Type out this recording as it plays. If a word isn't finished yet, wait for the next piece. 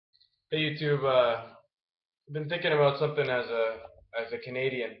Hey YouTube, I've been thinking about something as a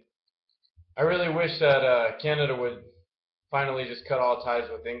Canadian. I really wish that Canada would finally just cut all ties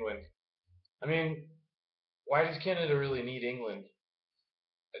with England. I mean, why does Canada really need England?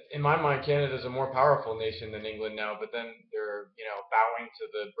 In my mind, Canada is a more powerful nation than England now, but then they're bowing to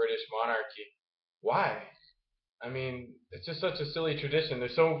the British monarchy. Why? I mean, it's just such a silly tradition.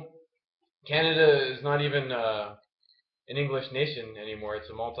 Canada is not even an English nation anymore. It's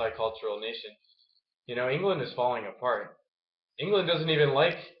a multicultural nation. England is falling apart. England doesn't even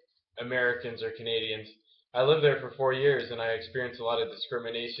like Americans or Canadians. I lived there for 4 years and I experienced a lot of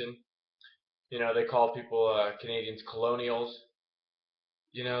discrimination. They call people Canadians colonials.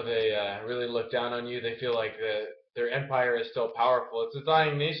 They really look down on you. They feel like their empire is still powerful. It's a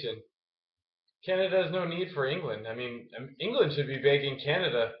dying nation. Canada has no need for England. I mean, England should be begging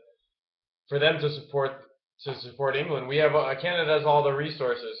Canada for them to support England. Canada has all the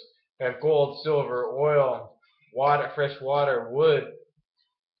resources. We have gold, silver, oil, water, fresh water, wood.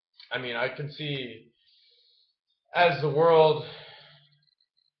 I mean, I can see as the world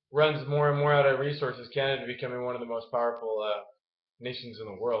runs more and more out of resources, Canada becoming one of the most powerful nations in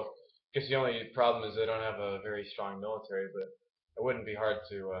the world. I guess the only problem is they don't have a very strong military, but it wouldn't be hard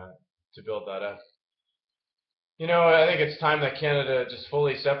to build that up. I think it's time that Canada just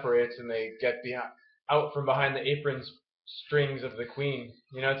fully separates and they get out from behind the apron strings of the Queen.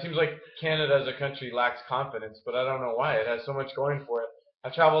 It seems like Canada as a country lacks confidence, but I don't know why. It has so much going for it.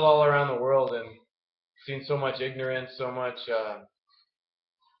 I've traveled all around the world and seen so much ignorance, so much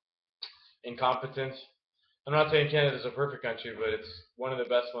incompetence. I'm not saying Canada's a perfect country, but it's one of the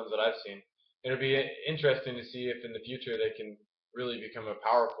best ones that I've seen. It'll be interesting to see if in the future they can really become a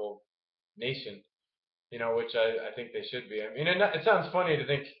powerful nation, which I think they should be. I mean, it sounds funny to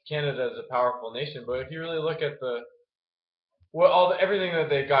think Canada is a powerful nation, but if you really look at everything that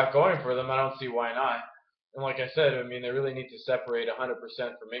they got going for them, I don't see why not. And like I said, I mean, they really need to separate 100%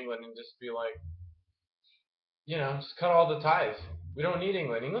 from England and just be like, just cut all the ties. We don't need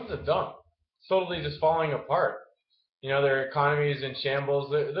England. England's a dump. It's totally just falling apart. Their economy is in shambles.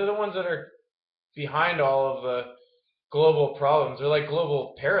 They're the ones that are behind all of the global problems. They're like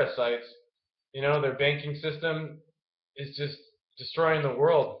global parasites. Their banking system is just destroying the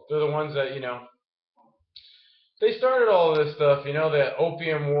world. They're the ones that they started all of this stuff. The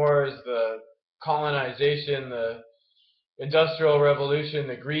opium wars, the colonization, the industrial revolution,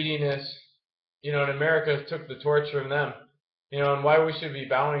 the greediness. And America took the torch from them. And why we should be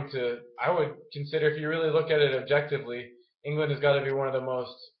bowing to, I would consider, if you really look at it objectively, England has got to be one of the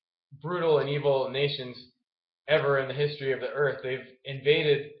most brutal and evil nations ever in the history of the earth. They've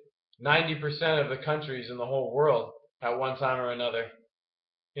invaded 90% of the countries in the whole world at one time or another.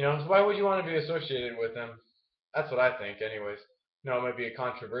 So why would you want to be associated with them? That's what I think, anyways. It might be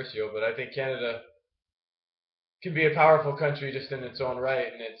controversial, but I think Canada can be a powerful country just in its own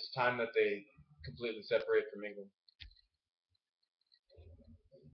right, and it's time that they completely separate from England.